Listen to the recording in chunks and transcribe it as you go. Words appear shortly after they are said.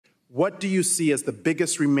what do you see as the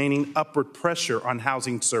biggest remaining upward pressure on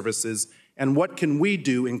housing services, and what can we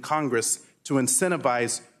do in Congress to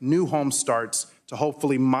incentivize new home starts to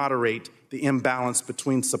hopefully moderate the imbalance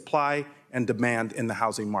between supply and demand in the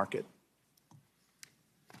housing market?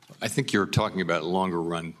 I think you're talking about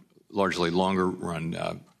largely longer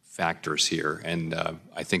run factors here, and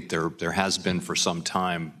I think there has been for some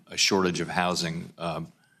time a shortage of housing.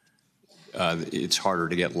 It's harder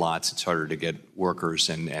to get lots, it's harder to get workers,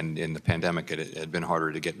 and in the pandemic it had been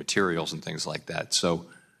harder to get materials and things like that. So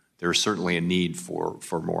there's certainly a need for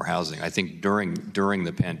more housing. I think during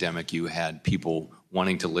the pandemic you had people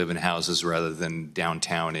wanting to live in houses rather than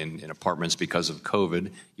downtown in apartments because of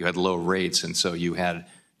COVID. You had low rates, and so you had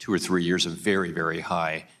 2 or 3 years of very, very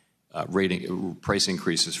high price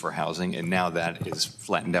increases for housing, and now that is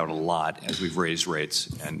flattened out a lot as we've raised rates,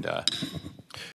 and